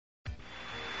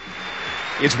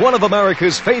is one of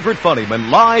America's favorite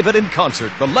funnymen, live and in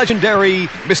concert, the legendary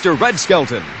Mr. Red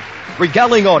Skelton,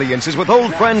 regaling audiences with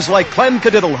old friends like Clem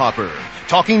Cadiddlehopper,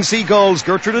 Talking Seagulls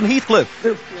Gertrude and Heathcliff.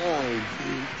 They're flying,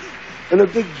 and a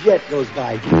big jet goes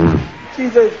by. She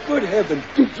says, good heavens,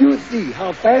 did you see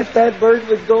how fast that bird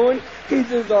was going? He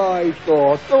says, I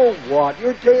saw. So what?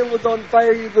 Your tail was on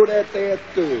fire, you go that fast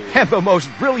too. And the most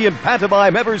brilliant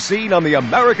pantomime ever seen on the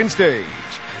American stage.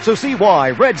 So see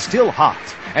why Red's still hot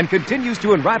and continues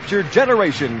to enrapture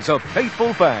generations of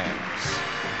faithful fans.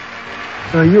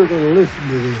 Now you're going to listen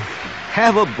to this.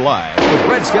 Have a blast with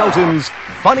Red Skelton's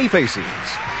Funny Faces,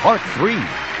 Part 3.